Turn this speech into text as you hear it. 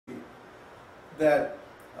that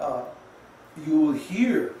you will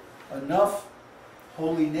hear enough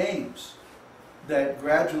holy names that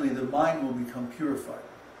gradually the mind will become purified.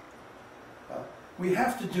 We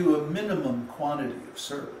have to do a minimum quantity of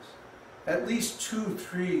service, at least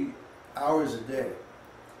 2-3 hours a day.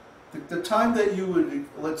 The time that you would,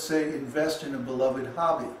 let's say, invest in a beloved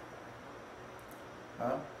hobby.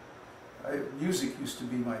 Music used to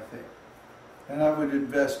be my thing. And I would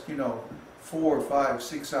invest, 4, 5,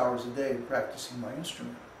 6 hours a day in practicing my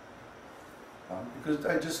instrument. Because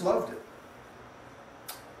I just loved it.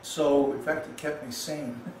 So, in fact, it kept me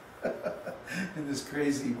sane in this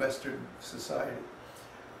crazy Western society.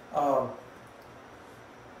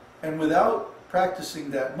 And without practicing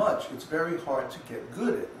that much, it's very hard to get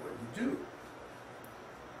good at what you do.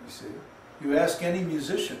 You see? You ask any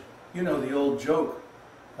musician, the old joke,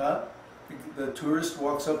 huh? The tourist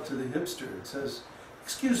walks up to the hipster and says,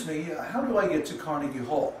 "Excuse me, how do I get to Carnegie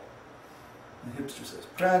Hall?" And the hipster says,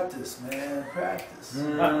 "Practice, man, practice."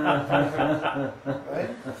 Right?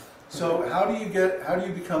 So how do you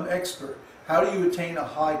become expert? How do you attain a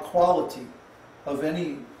high quality of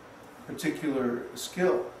any particular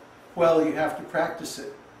skill? Well, you have to practice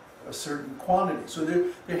it a certain quantity. So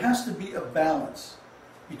there has to be a balance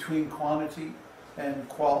between quantity and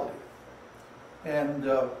quality. And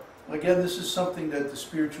again, this is something that the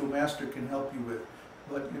spiritual master can help you with.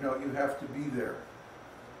 But you have to be there.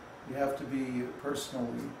 You have to be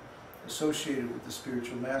personally associated with the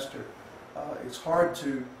spiritual master. It's hard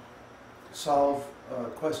to solve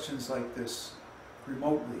questions like this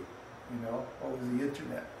remotely, over the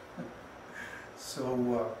internet.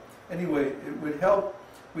 So anyway, it would help.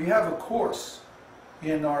 We have a course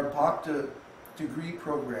in our Bhakta degree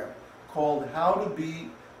program called How to Be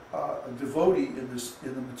a Devotee in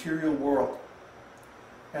the Material World.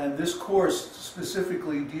 And this course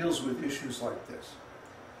specifically deals with issues like this.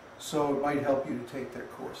 So it might help you to take that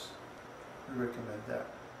course. I recommend that.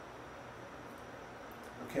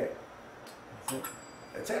 Okay. That's it.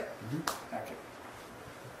 That's it? Mm-hmm. Okay.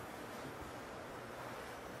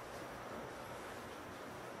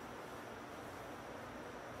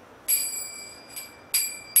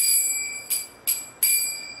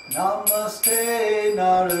 Namaste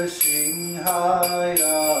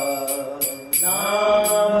Narasimhaya.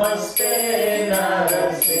 Namaste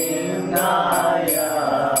Narasimhaya.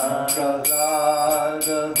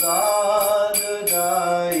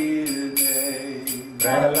 Prahlada-dayine.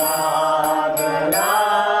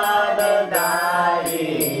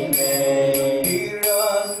 Prahlada-dayine.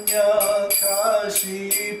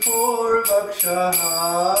 Hiranya-kashi-purvakshaha.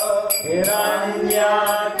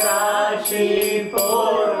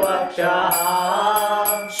 Hiranya-kashi-purvakshaha.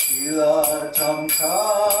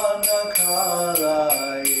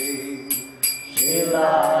 Shila-tam-kana-kalaye.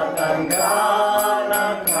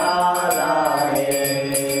 Shila-tam-kana-kalaye.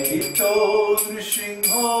 Ito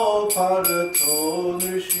nrsimho parato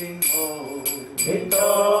nrsimho.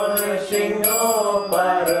 Ito nrsimho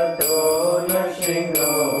parato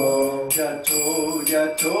nrsimho. Yato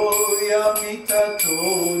yato yamitato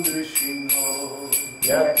nrsimho.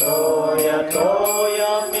 Yato yato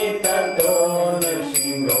yamitato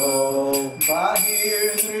nrsimho.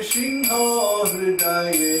 Bahir nrsimho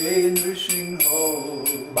hridaye nrsimho.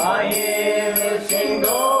 Bahir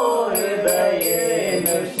nrsimho hridaye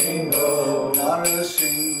nrsimho.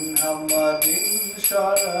 Narasimhamadin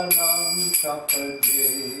sharanam prapade.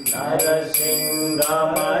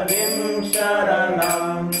 Narasimhamadin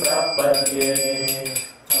sharanam prapade.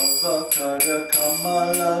 Tavakara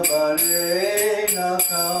kamala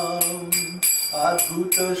varenakam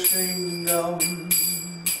adbhuta shringam.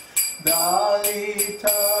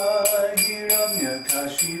 Dalita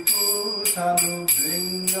hiranyakashipu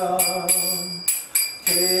tanubringam.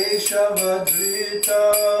 Keshavadrita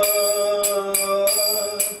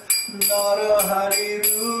Narahari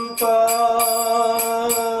Rupa.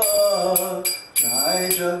 Jai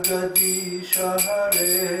Jagadisha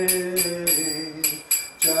Hare.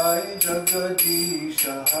 Jai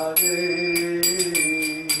Jagadisha Hare.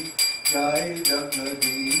 Jai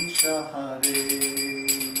Jagadisha Hare.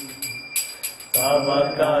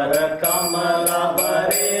 Tavakara kamala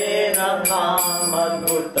varenakam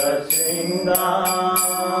adbhuta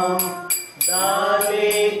shringam.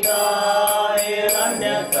 Dalita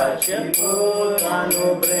hiranyakashipu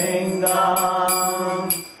tanubringam.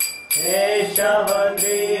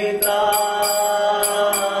 Keshavadrita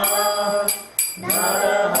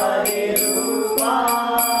Narahari Rupa.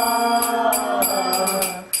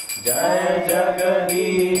 Jaya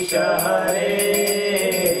Jagadisha Hare.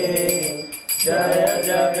 Jaya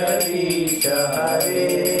Jagadisha Hare.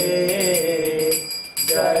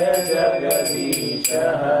 Jaya Jagadisha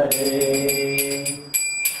Hare.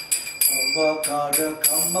 Nara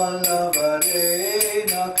Kamala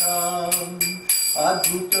Varenakam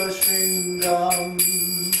Adbhuta Shringam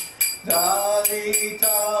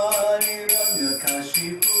Dalita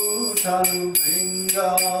Hiranyakashipu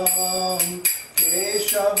Tanubhringam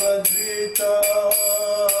Keshavadrita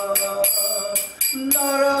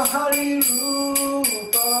Narahari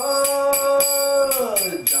Rupa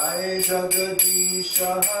Jai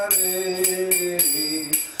Jagadisha Hare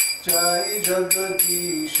Jai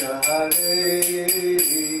Jagadisha Hare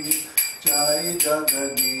Jai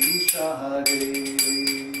Jagadisha Hare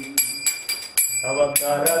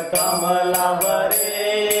Avakara Kamala Vare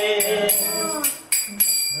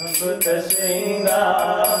Bhuta Shringa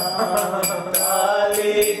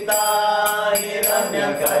Dalita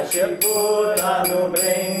Hiranyakashipu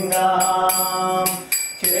Tanubhringam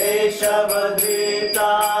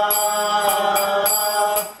Keshavadrita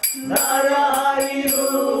Narahari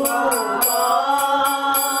Rupa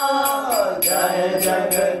Jai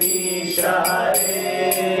Jagadisha Hare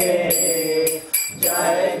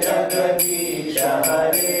Jai Jagadisha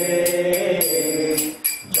Hare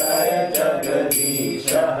Jai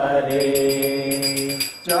Jagadisha Hare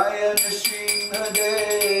Jaya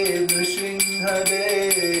Nrsimhadev,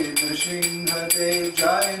 Nrsimhadev, Nrsimhadev,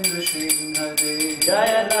 Jaya Nrsimhadev.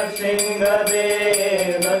 Jaya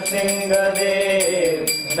Nrsimhadev, Nrsimhadev,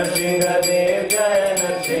 Nrsimhadev, Jaya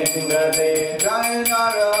Nrsimhadev. Jaya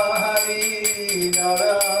Narahari,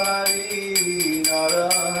 Narahari,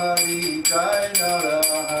 Narahari, Jaya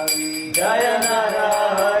Narahari. Jaya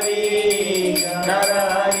Narahari,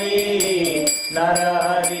 Narahari,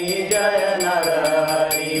 Narahari, Jaya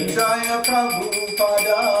Narahari. Jaya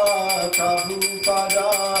Prabhupada, Prabhupada,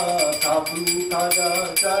 Prabhupada,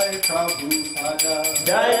 Jaya Prabhupada.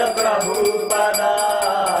 Jaya Prabhupada,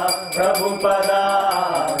 Prabhupada,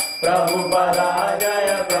 Prabhupada,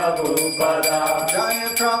 Jaya Prabhupada. Jaya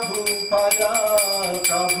Prabhupada,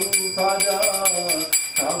 Prabhupada,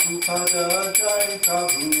 Prabhupada, Jaya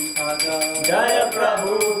Prabhupada. Jaya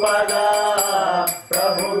Prabhupada,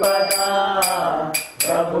 Prabhupada,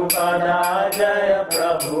 Prabhupada, Jaya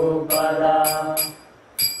Prabhupada.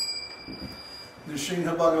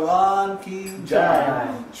 Nrsimha Bhagavan ki Jai.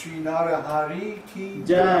 Shri Narahari ki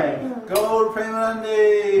Jai. Gaur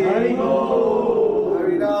Premanande Hari Bol.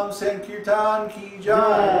 Harinam Sankirtan ki Jai.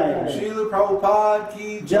 Jai. Srila Prabhupada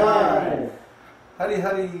ki Jai. Hari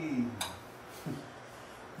Hari.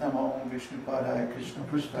 Namo Vishnu Padaya Krishna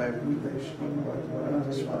Prasthaya Bhuteshu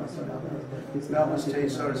Namaste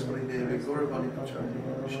Saraswati Devi Gauravani Pacharni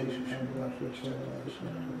Vishesha Shri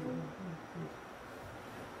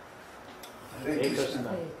Hare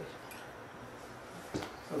Krishna.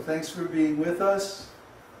 So thanks for being with us.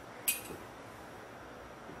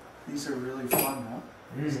 These are really fun, huh?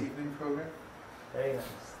 This evening program. Very nice.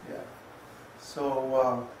 Yeah.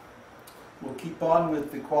 So we'll keep on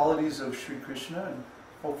with the qualities of Śrī Kṛṣṇa and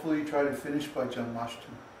hopefully try to finish by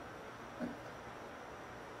Janmashtami.